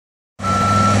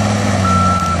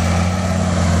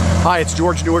Hi, it's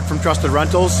George Newark from Trusted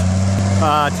Rentals.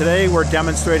 Today we're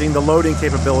demonstrating the loading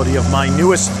capability of my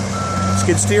newest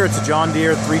skid steer. It's a John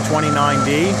Deere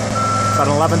 329D, about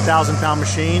an 11,000 pound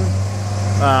machine.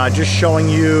 Just showing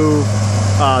you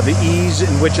the ease in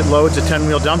which it loads a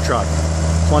 10-wheel dump truck.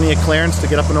 Plenty of clearance to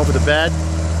get up and over the bed.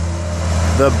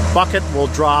 The bucket will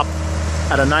drop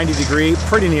at a 90 degree,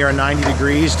 pretty near 90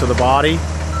 degrees to the body.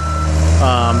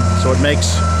 So it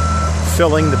makes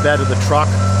filling the bed of the truck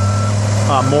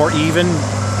more even,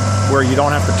 where you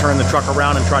don't have to turn the truck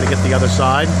around and try to get the other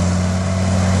side.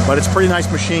 But it's a pretty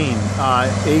nice machine.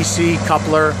 AC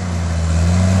coupler,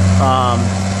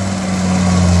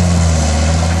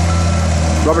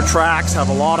 rubber tracks, have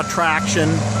a lot of traction.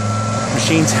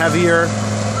 Machine's heavier,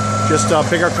 just a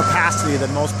bigger capacity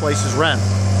than most places rent.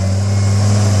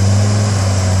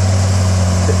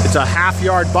 It's a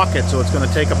half-yard bucket, so it's going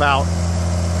to take about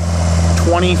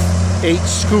 28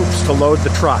 scoops to load the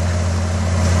truck.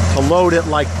 To load it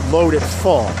load it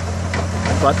full,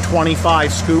 but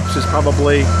 25 scoops is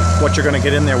probably what you're going to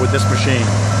get in there with this machine.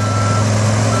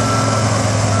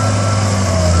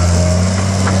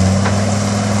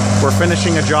 We're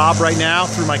finishing a job right now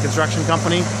through my construction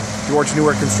company, George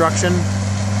Newark Construction.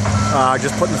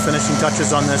 Just putting the finishing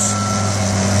touches on this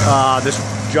this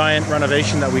giant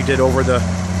renovation that we did over the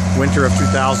winter of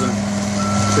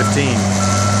 2015.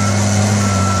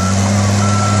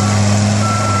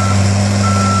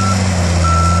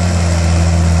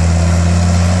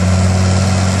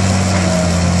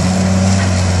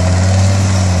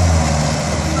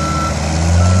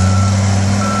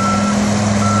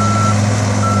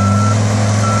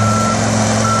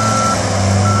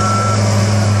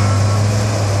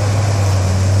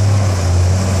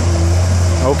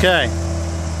 Okay.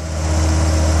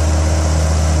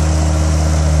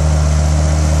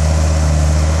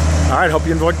 All right, hope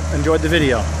you enjoyed the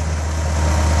video.